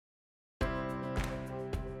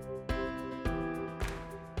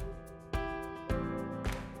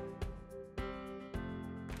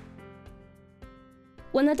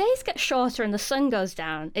When the days get shorter and the sun goes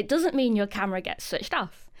down, it doesn't mean your camera gets switched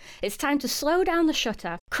off. It's time to slow down the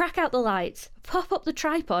shutter, crack out the lights, pop up the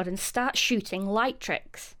tripod and start shooting light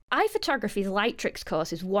tricks. iPhotography's Light Tricks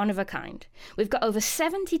course is one of a kind. We've got over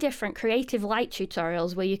 70 different creative light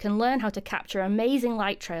tutorials where you can learn how to capture amazing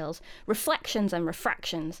light trails, reflections and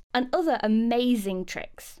refractions, and other amazing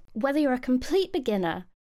tricks. Whether you're a complete beginner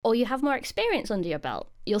or you have more experience under your belt,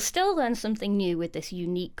 you'll still learn something new with this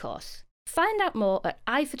unique course. Find out more at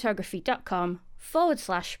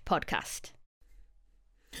iphotography.com/podcast.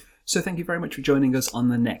 So thank you very much for joining us on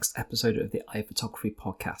the next episode of the iPhotography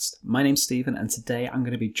podcast. My name's Stephen, and today I'm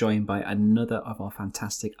going to be joined by another of our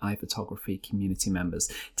fantastic iPhotography community members.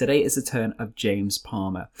 Today is the turn of James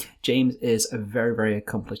Palmer. James is a very, very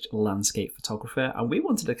accomplished landscape photographer, and we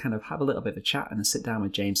wanted to kind of have a little bit of a chat and a sit down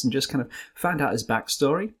with James and just kind of find out his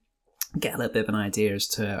backstory, get a little bit of an idea as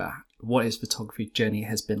to what his photography journey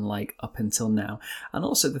has been like up until now, and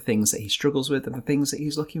also the things that he struggles with and the things that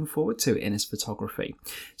he's looking forward to in his photography.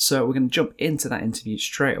 So we're going to jump into that interview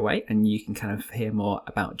straight away, and you can kind of hear more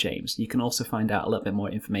about James. You can also find out a little bit more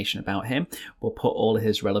information about him. We'll put all of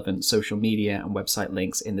his relevant social media and website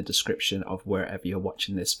links in the description of wherever you're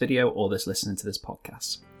watching this video or this listening to this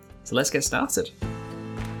podcast. So let's get started.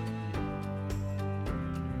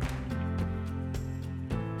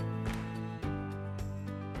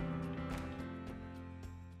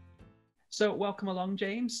 So welcome along,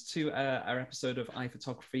 James, to our episode of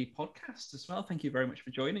iPhotography podcast as well. Thank you very much for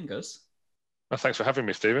joining us. Well, thanks for having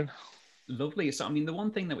me, Stephen. Lovely. So, I mean, the one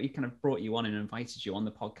thing that we kind of brought you on and invited you on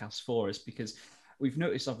the podcast for is because we've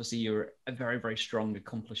noticed, obviously, you're a very, very strong,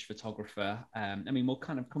 accomplished photographer. I mean, we'll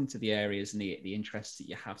kind of come to the areas and the interests that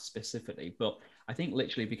you have specifically, but I think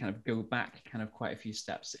literally if we kind of go back kind of quite a few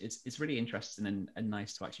steps, it's really interesting and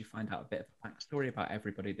nice to actually find out a bit of a backstory about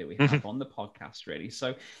everybody that we have on the podcast, really.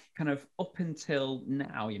 So kind of up until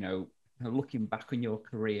now, you know, looking back on your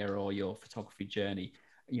career or your photography journey,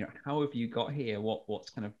 you know, how have you got here?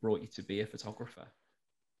 What's kind of brought you to be a photographer?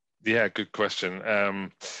 Yeah, good question.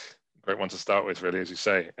 Great one to start with, really, as you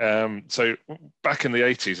say. So back in the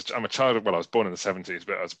 80s, I'm a child of, well, I was born in the 70s,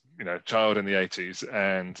 but I was, you know, a child in the 80s.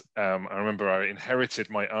 And I remember I inherited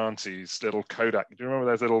my auntie's little Kodak. Do you remember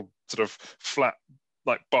those little sort of flat,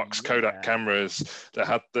 like box Kodak cameras that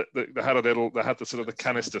had the sort of the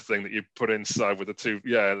canister thing that you put inside with the two?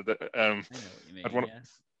 Yeah. I know what you mean,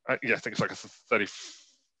 I think it's like a 30,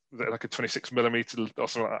 like a 26 millimeter or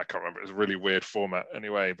something like that. I can't remember. It was a really weird format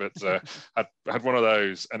anyway, but I had one of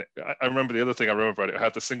those. And I remember the other thing I remember about it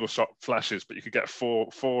had the single shot flashes, but you could get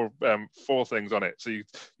four things on it. So you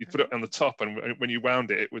put it on the top, and when you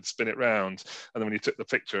wound it, it would spin it round. And then when you took the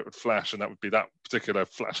picture, it would flash, and that would be that particular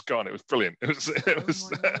flash gone. It was brilliant. It was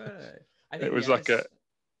like a,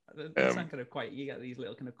 they sound kind of quite, you get these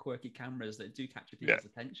little kind of quirky cameras that do capture people's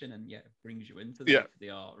attention and it brings you into the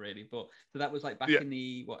art, really. But so that was like back in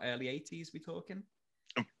the early 80s we talking?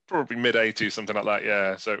 Probably mid 80s, something like that.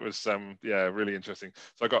 Yeah. So it was really interesting.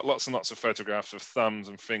 So I got lots and lots of photographs of thumbs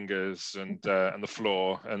and fingers and the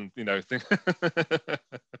floor and, you know, things.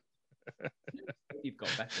 You've got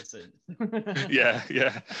better since. yeah.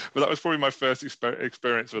 But that was probably my first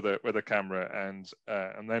experience with a camera, and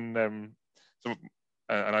then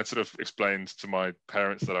and I sort of explained to my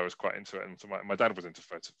parents that I was quite into it, and so my dad was into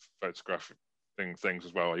photographing things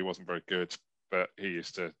as well. He wasn't very good, but he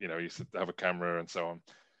used to have a camera and so on.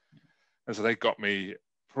 And so they got me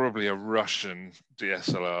probably a Russian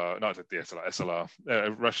DSLR, not a DSLR, SLR,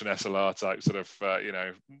 a Russian SLR type sort of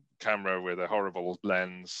camera with a horrible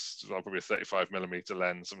lens, probably a 35 millimeter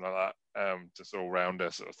lens, something like that, just all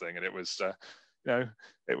rounder sort of thing. And it was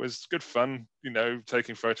it was good fun,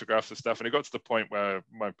 taking photographs and stuff. And it got to the point where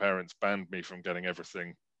my parents banned me from getting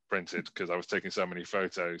everything printed because I was taking so many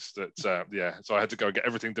photos that, so I had to go get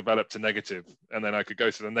everything developed to negative. And then I could go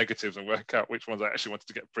to the negatives and work out which ones I actually wanted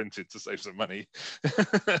to get printed to save some money.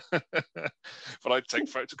 But I'd take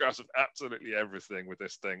photographs of absolutely everything with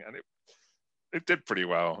this thing. And it did pretty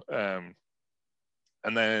well. And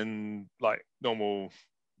then, like normal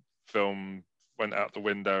film went out the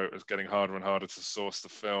window. It was getting harder and harder to source the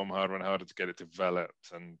film, harder and harder to get it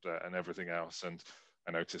developed, and everything else. And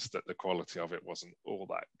I noticed that the quality of it wasn't all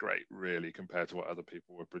that great, really, compared to what other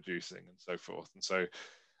people were producing and so forth. And so,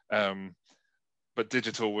 but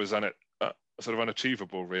digital was sort of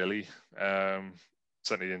unachievable, really.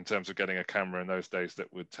 Certainly in terms of getting a camera in those days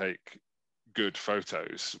that would take good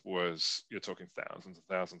photos, you're talking thousands and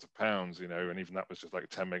thousands of pounds, and even that was just like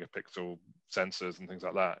 10 megapixel sensors and things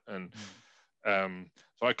like that. And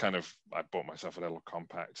so I bought myself a little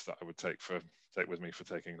compact that I would take with me for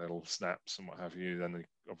taking little snaps and what have you. Then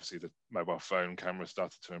obviously the mobile phone camera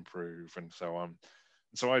started to improve and so on.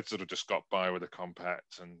 So I sort of just got by with a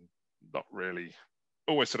compact and not really,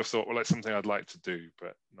 always sort of thought, well, it's something I'd like to do,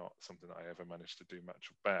 but not something that I ever managed to do much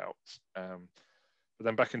about. But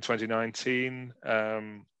then back in 2019,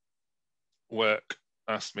 work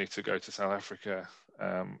asked me to go to South Africa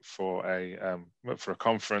for a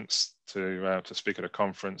conference, to speak at a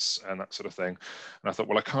conference and that sort of thing. And I thought,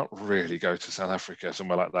 well, I can't really go to South Africa,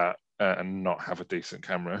 somewhere like that, and not have a decent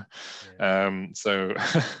camera. Yeah. So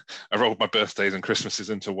I rolled my birthdays and Christmases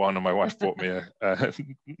into one, and my wife bought me a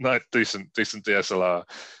decent DSLR,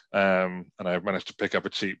 and I managed to pick up a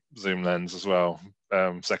cheap zoom lens as well,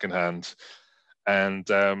 secondhand. And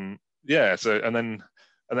yeah, so then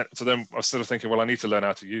I was sort of thinking, well, I need to learn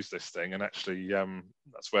how to use this thing. And actually,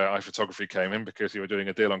 that's where iPhotography came in, because you were doing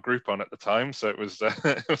a deal on Groupon at the time. So it was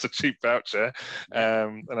it was a cheap voucher.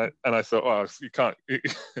 And I thought, well, you can't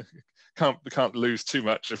lose too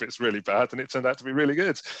much if it's really bad. And it turned out to be really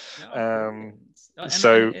good. And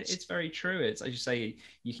it's very true. It's, as you say,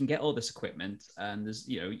 you can get all this equipment, and there's,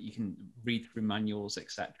 you can read through manuals,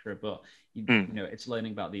 etc. But it's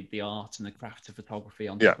learning about the art and the craft of photography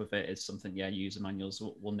on top of it is something user manuals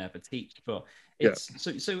will never teach. But it's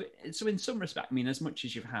so in some respect, I mean, as much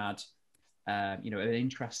as you've had an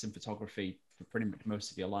interest in photography for pretty much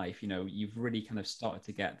most of your life, you've really kind of started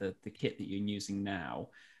to get the kit that you're using now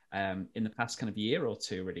in the past kind of year or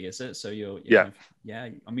two, really, is it? So you're kind of,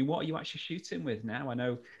 I mean, what are you actually shooting with now? I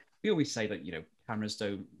know we always say that cameras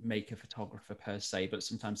don't make a photographer per se, but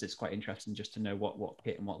sometimes it's quite interesting just to know what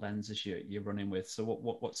kit and what lenses you're running with. So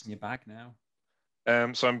what's in your bag now?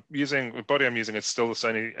 So the body I'm using is still the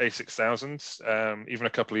Sony A6000. Even a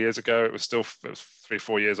couple of years ago, it was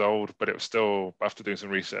 3-4 years old, but it was still, after doing some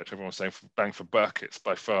research, everyone was saying bang for buck, it's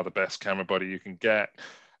by far the best camera body you can get,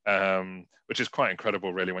 which is quite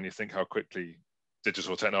incredible, really, when you think how quickly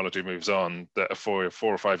digital technology moves on, that a 4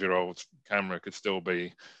 or 5 year old camera could still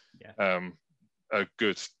be a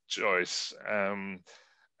good choice. And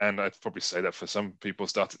I'd probably say that for some people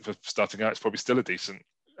starting out, it's probably still a decent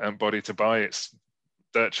body to buy. It's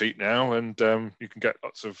dirt cheap now, and you can get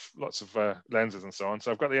lots of lenses and so on.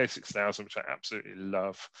 So I've got the A6000, which I absolutely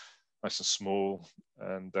love, nice and small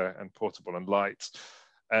and portable and light.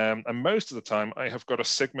 And most of the time, I have got a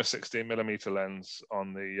Sigma 16mm lens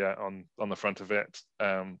on the front of it.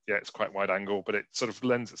 It's quite wide angle, but it sort of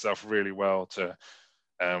lends itself really well to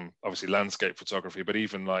obviously landscape photography, but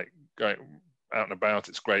even like going out and about,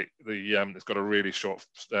 it's great. It's got a really short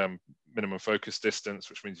minimum focus distance,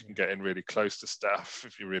 which means you can get in really close to stuff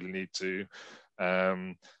if you really need to.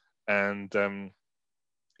 So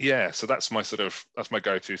that's my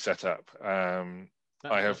go-to setup.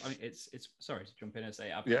 It's sorry to jump in and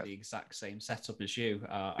say I've got the exact same setup as you.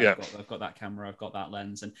 I've got that camera, I've got that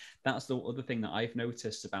lens, and that's the other thing that I've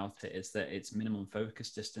noticed about it, is that its minimum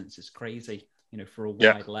focus distance is crazy. For a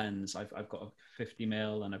wide lens, I've got a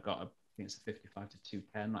 50mm, and I've got I think it's a 55 to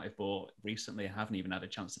 210 that I bought recently. I haven't even had a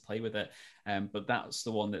chance to play with it, but that's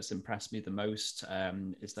the one that's impressed me the most.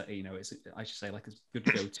 Is that it's, I should say, like a good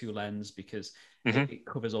go-to lens, because it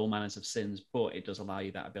covers all manners of sins, but it does allow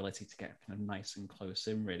you that ability to get kind of nice and close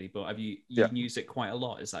in, really. But have you used it quite a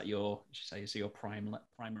lot? Is that your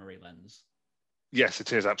primary lens? Yes,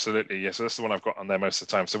 it is, absolutely. Yes, so that's the one I've got on there most of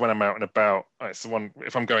the time. So when I'm out and about, it's the one.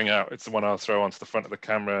 If I'm going out, it's the one I'll throw onto the front of the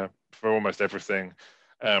camera for almost everything.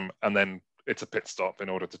 And then it's a pit stop in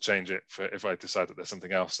order to change it for if I decide that there's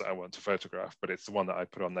something else that I want to photograph. But it's the one that I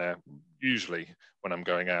put on there usually when I'm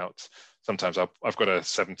going out. Sometimes I've got a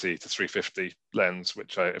 70 to 350 lens,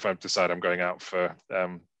 which if I decide I'm going out for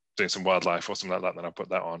doing some wildlife or something like that, then I'll put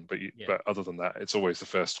that on. But other than that, it's always the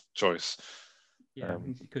first choice.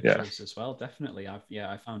 Good choice as well. Definitely.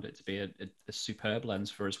 I found it to be a superb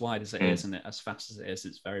lens for as wide as it is, and as fast as it is.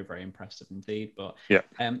 It's very, very impressive indeed. But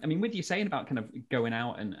I mean, with you saying about kind of going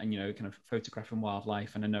out and kind of photographing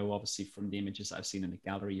wildlife, and I know obviously from the images that I've seen in the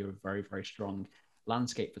gallery, you're a very, very strong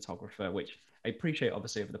landscape photographer, which I appreciate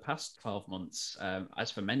obviously over the past 12 months,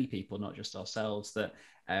 as for many people, not just ourselves, that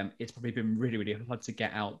it's probably been really, really hard to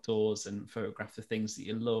get outdoors and photograph the things that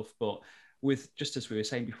you love. But with, just as we were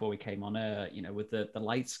saying before we came on air, with the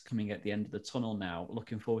lights coming at the end of the tunnel now,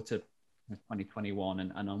 looking forward to 2021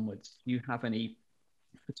 and onwards, do you have any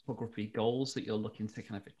photography goals that you're looking to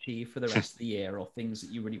kind of achieve for the rest of the year, or things that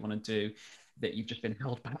you really want to do that you've just been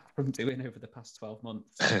held back from doing over the past 12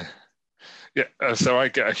 months? So I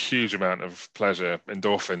get a huge amount of pleasure,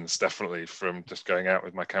 endorphins, definitely, from just going out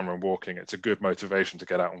with my camera and walking. It's a good motivation to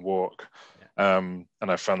get out and walk. And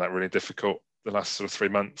I found that really difficult the last sort of 4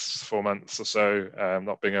 months or so,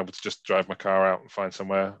 not being able to just drive my car out and find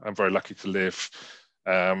somewhere. I'm very lucky to live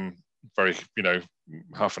less than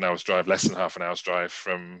half an hour's drive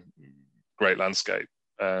from great landscape.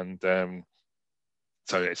 and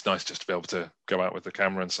so it's nice just to be able to go out with the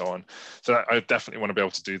camera and so on. So I definitely want to be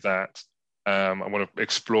able to do that. I want to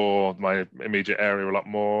explore my immediate area a lot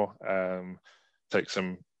more, take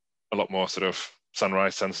a lot more sort of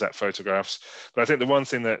sunrise, sunset photographs. But I think the one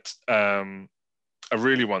thing that I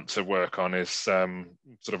really want to work on is sort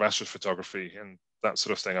of astrophotography and that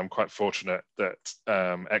sort of thing. I'm quite fortunate that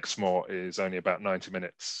Exmoor is only about 90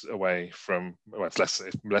 minutes away from, well, it's less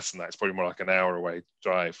than that. It's probably more like an hour away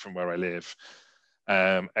drive from where I live.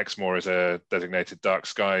 Exmoor is a designated dark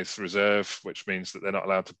skies reserve, which means that they're not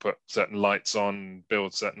allowed to put certain lights on,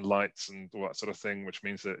 build certain lights and all that sort of thing, which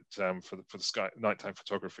means that for the sky nighttime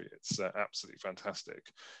photography, it's absolutely fantastic.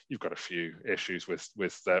 You've got a few issues with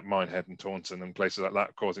Minehead and Taunton and places like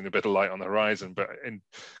that causing a bit of light on the horizon, but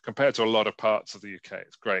compared to a lot of parts of the UK,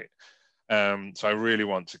 it's great. So I really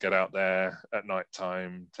want to get out there at night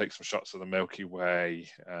time, take some shots of the Milky Way,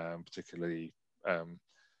 particularly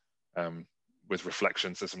with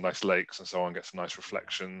reflections. There's some nice lakes and so on, get some nice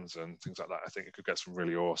reflections and things like that. I think you could get some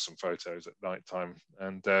really awesome photos at night time,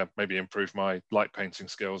 and maybe improve my light painting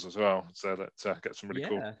skills as well, so that get some really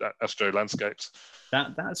cool astro landscapes.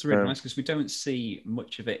 That's really nice, because we don't see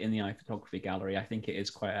much of it in the iPhotography gallery. I think it is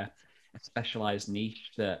quite a specialized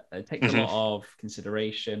niche that takes a lot of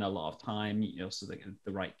consideration, a lot of time, so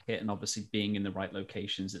the right kit, and obviously being in the right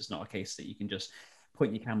locations. It's not a case that you can just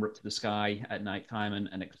point your camera up to the sky at night time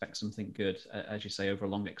and expect something good. As you say, over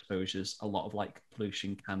long exposures, a lot of light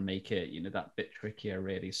pollution can make it, that bit trickier,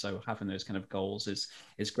 really. So having those kind of goals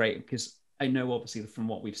is great, because I know obviously from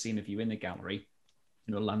what we've seen of you in the gallery,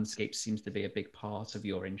 landscape seems to be a big part of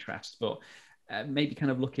your interest, but maybe kind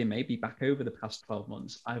of looking maybe back over the past 12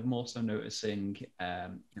 months, I'm also noticing a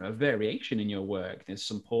variation in your work. There's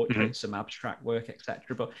some portraits, some abstract work,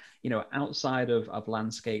 etc. But outside of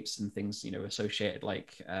landscapes and things associated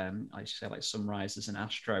like I should say like sunrises and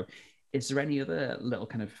astro, is there any other little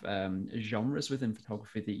kind of genres within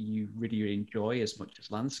photography that you really enjoy as much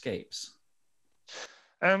as landscapes?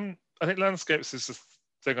 I think landscapes is the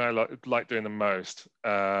thing I like doing the most.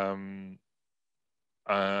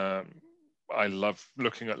 I love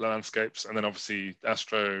looking at landscapes, and then obviously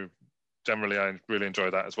astro, generally I really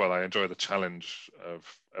enjoy that as well. I enjoy the challenge of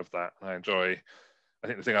that. I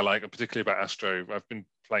think the thing I like particularly about astro, I've been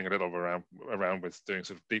playing a little around with doing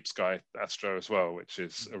sort of deep sky astro as well, which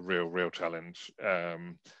is a real challenge,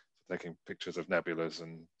 taking pictures of nebulas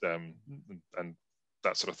and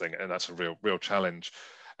that sort of thing, and that's a real challenge.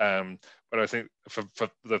 But I think for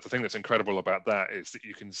the thing that's incredible about that is that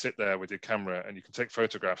you can sit there with your camera and you can take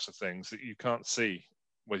photographs of things that you can't see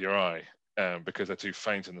with your eye because they're too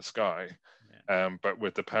faint in the sky. But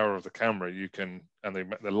with the power of the camera, you can, and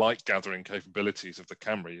the light gathering capabilities of the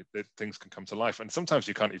camera, things can come to life. And sometimes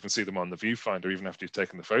you can't even see them on the viewfinder, even after you've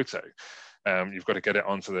taken the photo. You've got to get it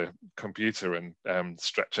onto the computer and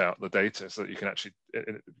stretch out the data so that you can actually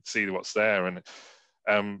see what's there. And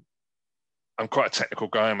I'm quite a technical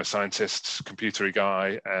guy. I'm a scientist, computery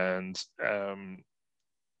guy, and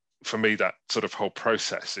for me, that sort of whole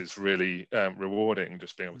process is really rewarding.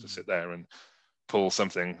 Just being able to sit there and pull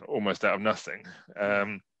something almost out of nothing.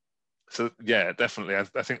 So yeah, definitely. I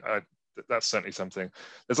think that's certainly something.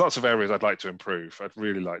 There's lots of areas I'd like to improve. I'd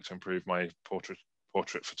really like to improve my portrait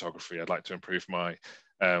photography. I'd like to improve my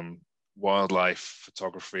wildlife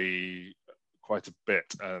photography quite a bit,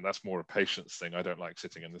 and that's more a patience thing. I don't like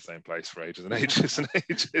sitting in the same place for ages and ages and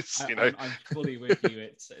ages. I'm fully with you.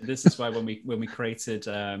 This is why when we created,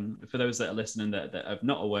 for those that are listening that are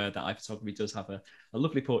not aware, that iPhotography does have a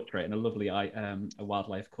lovely portrait and a lovely a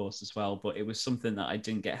wildlife course as well. But it was something that I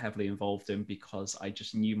didn't get heavily involved in because I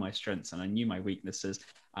just knew my strengths and I knew my weaknesses.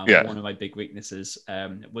 One of my big weaknesses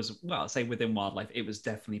was, well, I'll say within wildlife, it was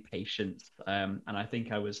definitely patience. And I think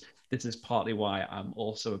this is partly why I'm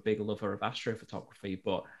also a big lover of astrophotography,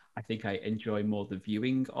 but I think I enjoy more the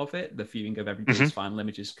viewing of everybody's final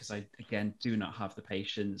images, because I, again, do not have the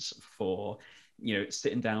patience for,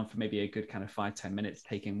 sitting down for maybe a good kind of 5-10 minutes,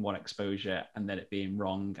 taking one exposure and then it being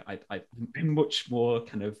wrong. I'm much more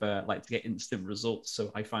kind of like to get instant results. So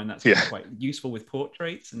I find that's quite useful with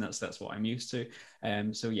portraits, and that's what I'm used to.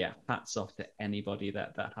 So yeah, hats off to anybody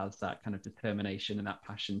that has that kind of determination and that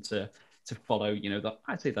passion to follow,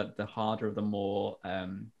 I'd say that the harder, the more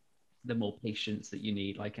patience that you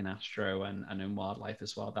need, like in astro and in wildlife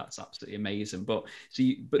as well. That's absolutely amazing. But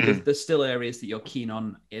there's still areas that you're keen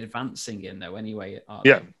on advancing in, though. Anyway,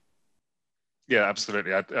 yeah,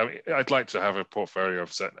 absolutely. I'd like to have a portfolio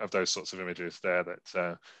of those sorts of images there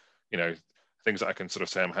that things that I can sort of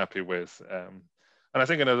say I'm happy with. And I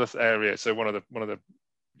think another area. So one of the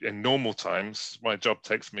in normal times, my job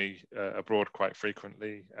takes me abroad quite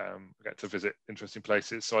frequently. I get to visit interesting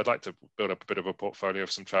places, so I'd like to build up a bit of a portfolio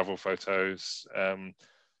of some travel photos.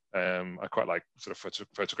 I quite like sort of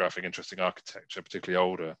photographing interesting architecture, particularly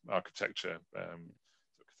older architecture,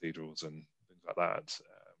 cathedrals and things like that.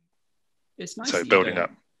 It's nice so that building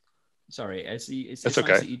up. Sorry, it's okay.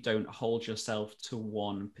 nice that you don't hold yourself to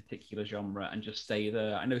one particular genre and just stay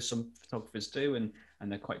there. I know some photographers do, and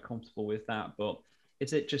they're quite comfortable with that. But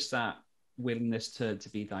is it just that willingness to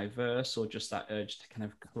be diverse, or just that urge to kind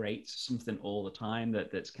of create something all the time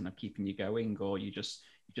that's kind of keeping you going, or you just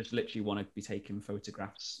literally want to be taking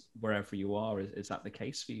photographs wherever you are? Is that the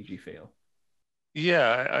case for you, do you feel?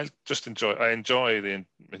 Yeah, I just enjoy the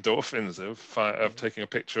endorphins of taking a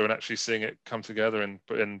picture and actually seeing it come together and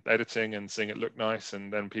put in editing and seeing it look nice,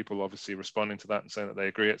 and then people obviously responding to that and saying that they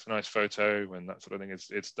agree it's a nice photo and that sort of thing.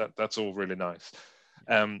 That's all really nice.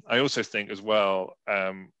 I also think as well,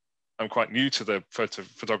 I'm quite new to the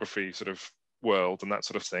photography sort of world and that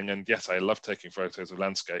sort of thing, and yes, I love taking photos of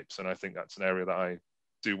landscapes, and I think that's an area that I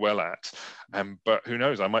do well at, but who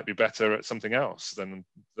knows, I might be better at something else than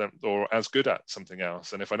or as good at something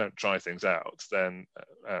else, and if I don't try things out then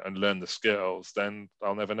and learn the skills, then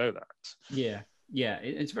I'll never know that.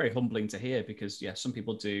 It's very humbling to hear, because some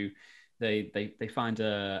people do, they find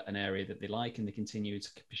an area that they like and they continue to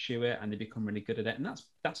pursue it and they become really good at it, and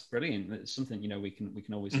that's brilliant. It's something we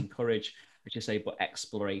can always encourage, which is say, but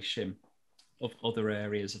exploration of other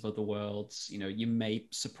areas, of other worlds. You may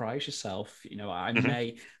surprise yourself.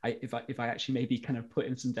 If I actually maybe kind of put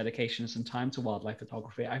in some dedication and some time to wildlife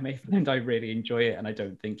photography, I may find I really enjoy it, and I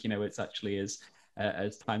don't think it's actually as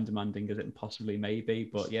time demanding as it possibly may be.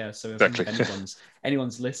 But so exactly. If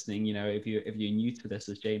anyone's listening, if you're new to this,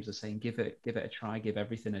 as James was saying, give it a try, give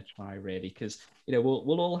everything a try, really, because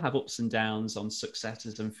we'll all have ups and downs on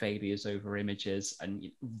successes and failures over images,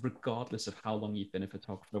 and regardless of how long you've been a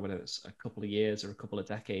photographer, whether it's a couple of years or a couple of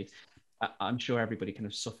decades, I'm sure everybody kind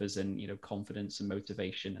of suffers in confidence and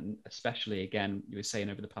motivation, and especially, again, you were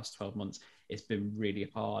saying over the past 12 months it's been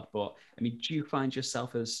really hard. But I mean, do you find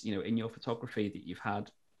yourself, as in your photography, that you've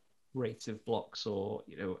had creative blocks or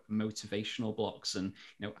motivational blocks, and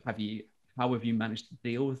how have you managed to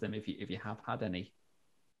deal with them, if you have had any?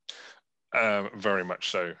 Very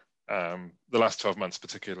much so. The last 12 months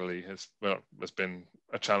particularly has been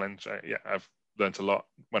a challenge. I've learned a lot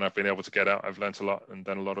when I've been able to get out. I've learned a lot and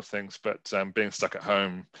done a lot of things, but being stuck at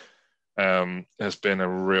home has been a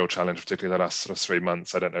real challenge, particularly the last sort of 3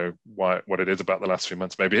 months. I don't know what it is about the last 3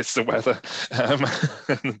 months. Maybe it's the weather.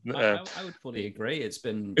 I would fully agree. It's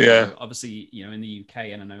been obviously in the UK,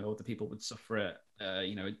 and I know other people would suffer it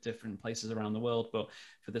at different places around the world, but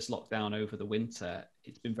for this lockdown over the winter,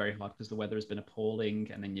 it's been very hard because the weather has been appalling,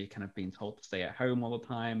 and then you're kind of being told to stay at home all the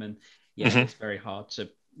time, and it's very hard to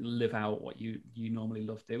live out what you normally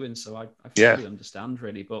love doing. So I fully understand,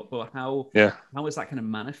 really. But how is that kind of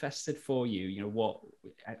manifested for you? What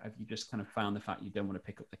have you just kind of found, the fact you don't want to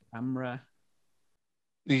pick up the camera?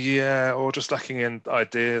 Or just lacking in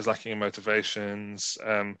ideas, lacking in motivations.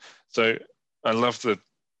 So I love the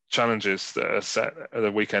challenges that are set,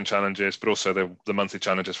 the weekend challenges, but also the monthly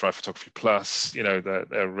challenges for iPhotography Plus. They're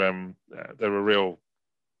a real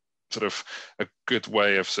sort of a good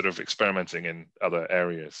way of sort of experimenting in other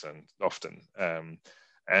areas, and often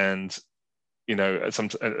I've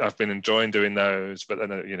been enjoying doing those, but then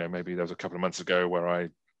maybe there was a couple of months ago where I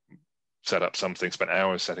set up something, spent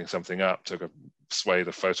hours setting something up, took a swathe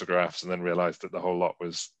of photographs, and then realized that the whole lot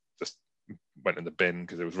was just went in the bin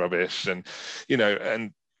because it was rubbish. And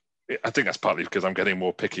and I think that's partly because I'm getting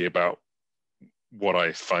more picky about what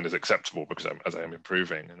I find is acceptable, because as I am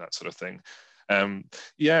improving and that sort of thing.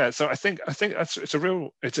 So I think it's a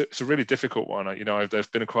really difficult one. There's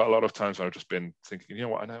been quite a lot of times where I've just been thinking,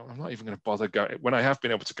 I'm not even going to bother going, when I have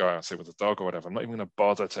been able to go out, say with a dog or whatever, I'm not even going to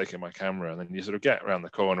bother taking my camera. And then you sort of get around the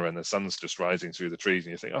corner and the sun's just rising through the trees,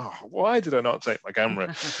 and you think, oh, why did I not take my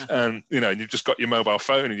camera? And you've just got your mobile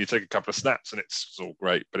phone and you take a couple of snaps and it's all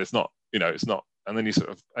great, but it's not. And then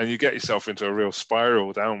you get yourself into a real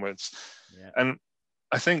spiral downwards. And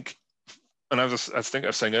I think, and I think I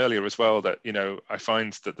was saying earlier as well, that I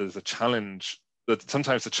find that there's a challenge, that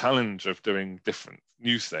sometimes the challenge of doing different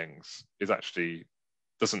new things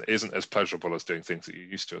isn't as pleasurable as doing things that you're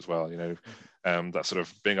used to as well. That sort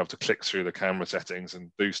of being able to click through the camera settings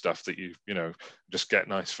and do stuff that you just get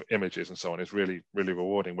nice images and so on is really, really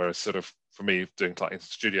rewarding. Whereas sort of for me, doing like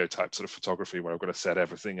studio type sort of photography, where I've got to set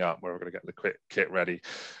everything up, where I've got to get the quick kit ready,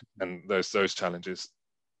 and those challenges,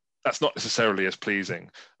 that's not necessarily as pleasing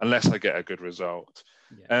unless I get a good result.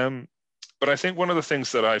 But I think one of the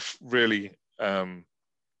things that I've really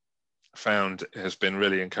found has been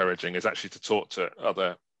really encouraging is actually to talk to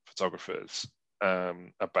other photographers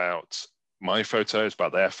about my photos,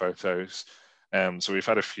 about their photos. So we've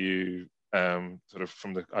had a few sort of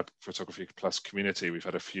from the Photography Plus community, we've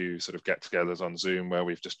had a few sort of get-togethers on Zoom where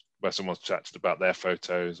someone's chatted about their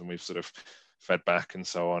photos and we've sort of fed back and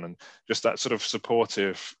so on, and just that sort of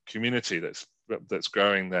supportive community that's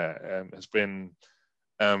growing there has been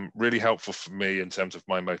really helpphul for me in terms of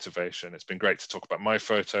my motivation. It's been great to talk about my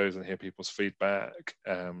photos and hear people's feedback.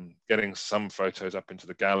 Getting some photos up into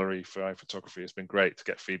the gallery for iPhotography has been great to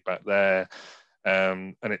get feedback there.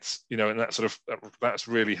 And it's, and that sort of, that's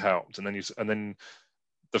really helped. And then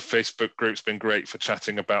the Facebook group's been great for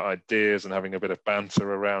chatting about ideas and having a bit of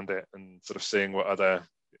banter around it and sort of seeing what other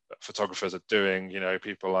photographers are doing,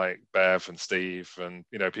 people like Bev and Steve and,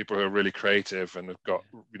 people who are really creative and have got,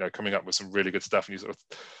 coming up with some really good stuff. And you sort of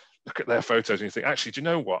look at their photos and you think, actually, do you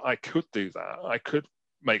know what? I could do that. I could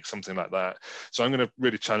make something like that. So I'm going to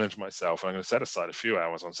really challenge myself. I'm going to set aside a few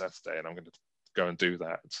hours on Saturday and I'm going to go and do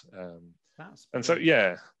that. That's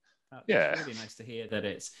really nice to hear that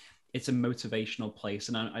it's a motivational place,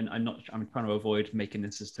 and I'm trying to avoid making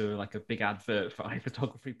this as to like a big advert for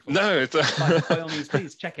iPhotography Plus. No, it's by all means,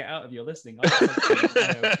 please check it out if you're listening.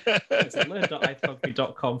 It's at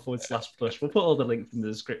learn.iphotography.com/plus. We'll put all the links in the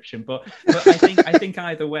description. But I think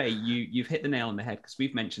either way, you've hit the nail on the head, because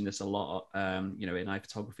we've mentioned this a lot, in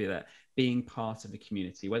iPhotography, that being part of a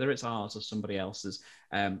community, whether it's ours or somebody else's,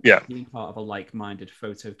 being part of a like-minded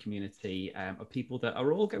photo community of people that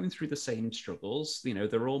are all going through the same struggles.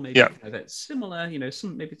 They're all maybe kind of similar,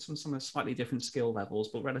 some slightly different skill levels,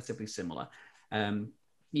 but relatively similar.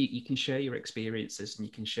 You can share your experiences and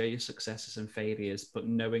you can share your successes and failures, but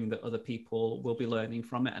knowing that other people will be learning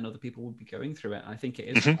from it and other people will be going through it. And I think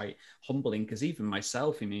it is quite humbling, because even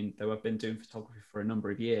myself, though I've been doing photography for a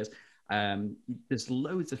number of years, there's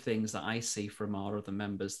loads of things that I see from our other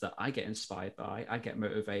members that I get inspired by, I get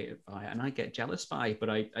motivated by, and I get jealous by. But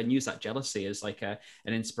I use that jealousy as like an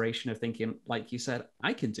inspiration of thinking, like you said,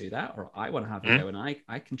 I can do that, or I want to have a go, and I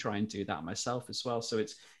can try and do that myself as well. So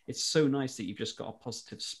it's so nice that you've just got a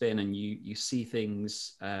positive spin and you see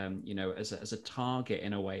things, as a target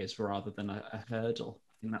in a way, as rather than a hurdle. I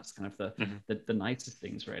think that's kind of the nicest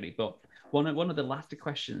things, really. But one of the last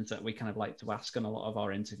questions that we kind of like to ask on a lot of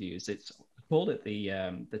our interviews, I call it the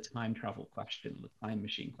time travel question, the time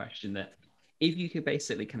machine question, that if you could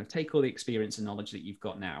basically kind of take all the experience and knowledge that you've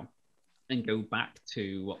got now and go back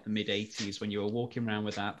to the mid-'80s when you were walking around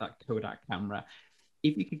with that Kodak camera,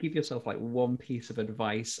 if you could give yourself like one piece of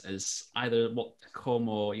advice as either what to come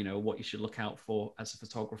or, what you should look out for as a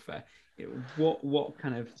photographer, what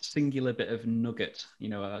kind of singular bit of nugget,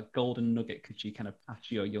 a golden nugget, could you kind of pass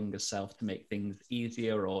to your younger self to make things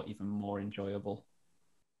easier or even more enjoyable?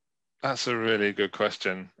 That's a really good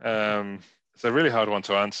question. It's a really hard one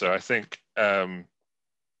to answer. I think I'd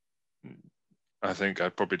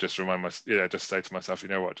probably just remind myself, just say to myself,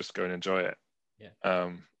 just go and enjoy it.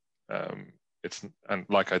 And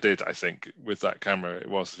like I did, I think with that camera, it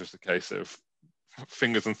was just a case of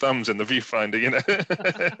fingers and thumbs in the viewfinder,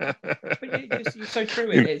 But you're so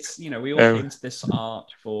true. It's we all came to this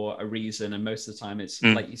art for a reason, and most of the time it's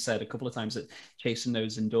like you said a couple of times, that chasing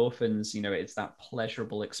those endorphins, it's that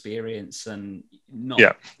pleasurable experience and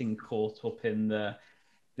not being caught up in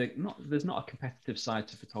there's not a competitive side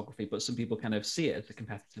to photography, but some people kind of see it as a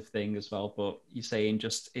competitive thing as well. But you're saying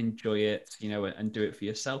just enjoy it, and do it for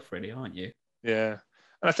yourself, really, aren't you? Yeah.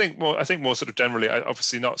 And I think more sort of generally,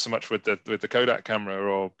 obviously not so much with the Kodak camera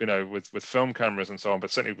or with film cameras and so on,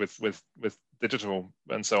 but certainly with digital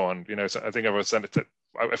and so on. So I think if I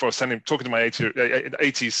was talking to my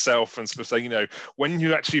 80s self and sort of saying, when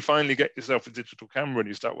you actually finally get yourself a digital camera and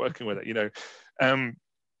you start working with it,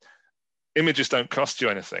 images don't cost you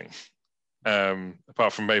anything,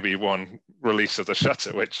 apart from maybe one release of the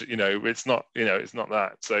shutter, which it's not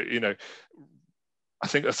that. So I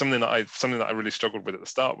think that's something that I really struggled with at the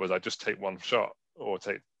start, was I just take one shot or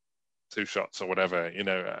take two shots or whatever,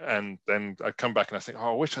 and then I come back and I think,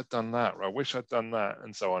 oh, I wish I'd done that, or I wish I'd done that,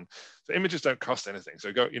 and so on. So images don't cost anything.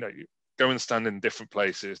 So go and stand in different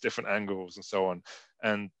places, different angles, and so on,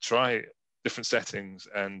 and try different settings,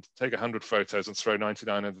 and take 100 photos and throw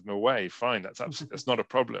 99 of them away. Fine, that's not a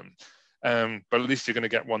problem. But at least you're going to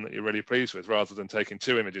get one that you're really pleased with, rather than taking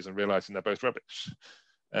two images and realizing they're both rubbish.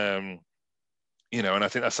 And I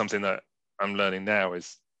think that's something that I'm learning now,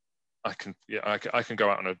 is I can go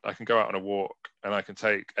out on a walk and I can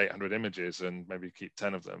take 800 images and maybe keep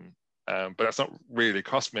 10 of them, but that's not really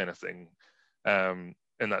cost me anything in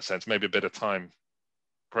that sense. Maybe a bit of time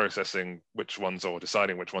processing which ones, or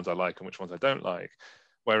deciding which ones I like and which ones I don't like.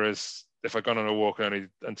 Whereas if I'd gone on a walk and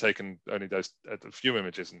taken only those a few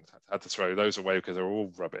images and had to throw those away because they're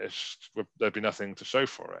all rubbish, there'd be nothing to show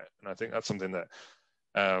for it. And I think that's something that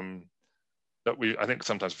I think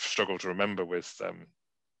sometimes struggle to remember with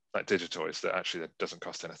like digital, is that actually it doesn't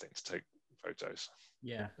cost anything to take photos.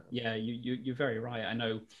 Yeah, you're very right. I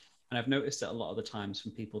know, and I've noticed it a lot of the times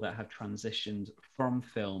from people that have transitioned from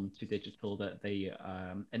film to digital, that they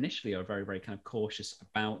initially are very, very kind of cautious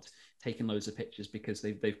about taking loads of pictures, because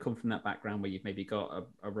they've come from that background where you've maybe got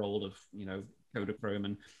a roll of, Kodachrome,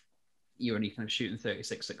 and you're only kind of shooting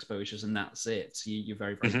 36 exposures and that's it. So you're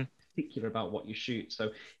very, very particular about what you shoot.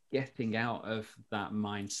 So getting out of that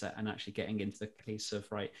mindset and actually getting into the case of,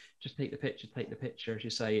 right, just take the picture, as you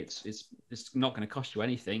say, it's not going to cost you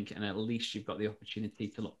anything, and at least you've got the opportunity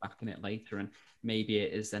to look back on it later, and maybe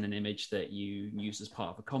it is then an image that you use as part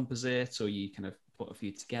of a composite, or you kind of put a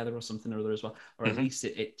few together or something or other as well, or at least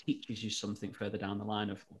it teaches you something further down the line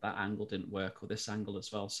of that angle didn't work, or this angle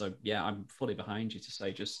as well. So yeah, I'm fully behind you to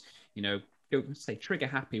say, just go, say, trigger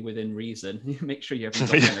happy within reason. Make sure you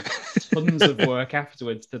haven't got kind of tons of work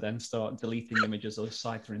afterwards to then start deleting images or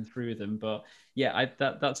ciphering through them. But yeah,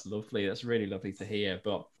 that's lovely. That's really lovely to hear.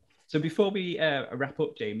 But so before we wrap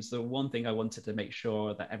up, James, the one thing I wanted to make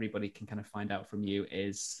sure that everybody can kind of find out from you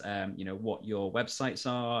is, what your websites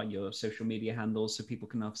are, your social media handles, so people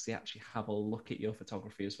can obviously actually have a look at your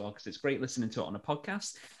photography as well, because it's great listening to it on a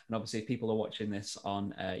podcast. And obviously, if people are watching this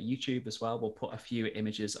on YouTube as well, we'll put a few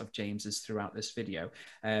images of James's throughout this video.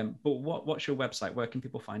 But what's your website? Where can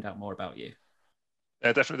people find out more about you?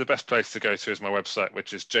 Definitely the best place to go to is my website,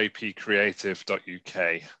 which is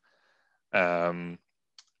jpcreative.uk.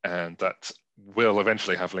 And that will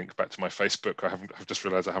eventually have links back to my Facebook. I've just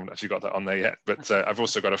realized I haven't actually got that on there yet, but I've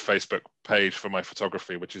also got a Facebook page for my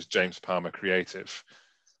photography, which is James Palmer Creative.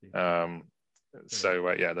 Those are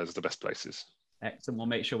the best places. Excellent. We'll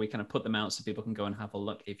make sure we kind of put them out so people can go and have a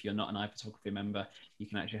look. If you're not an iPhotography member, you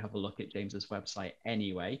can actually have a look at James's website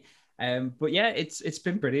anyway. But yeah, it's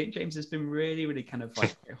been brilliant, James. It's been really, really kind of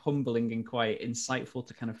like humbling and quite insightful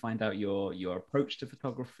to kind of find out your approach to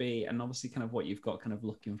photography, and obviously kind of what you've got kind of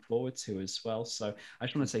looking forward to as well. So I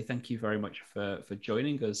just want to say thank you very much for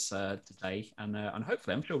joining us today, and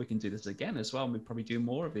hopefully I'm sure we can do this again as well, and we'd probably do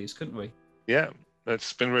more of these, couldn't we? Yeah,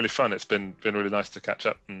 it's been really fun. It's been really nice to catch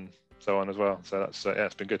up and so on as well. So that's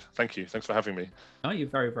it's been good. Thank you. Thanks for having me. Oh, you're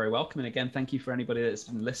very, very welcome. And again, thank you for anybody that's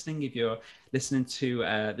been listening. If you're listening to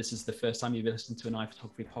this is the first time you've listened to an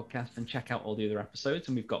iPhotography podcast, then check out all the other episodes,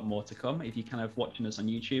 and we've got more to come. If you're kind of watching us on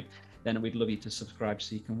YouTube, then we'd love you to subscribe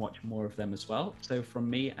so you can watch more of them as well. So from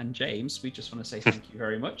me and James, we just want to say thank you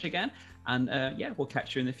very much again, and we'll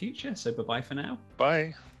catch you in the future. So bye-bye for now.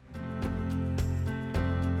 Bye.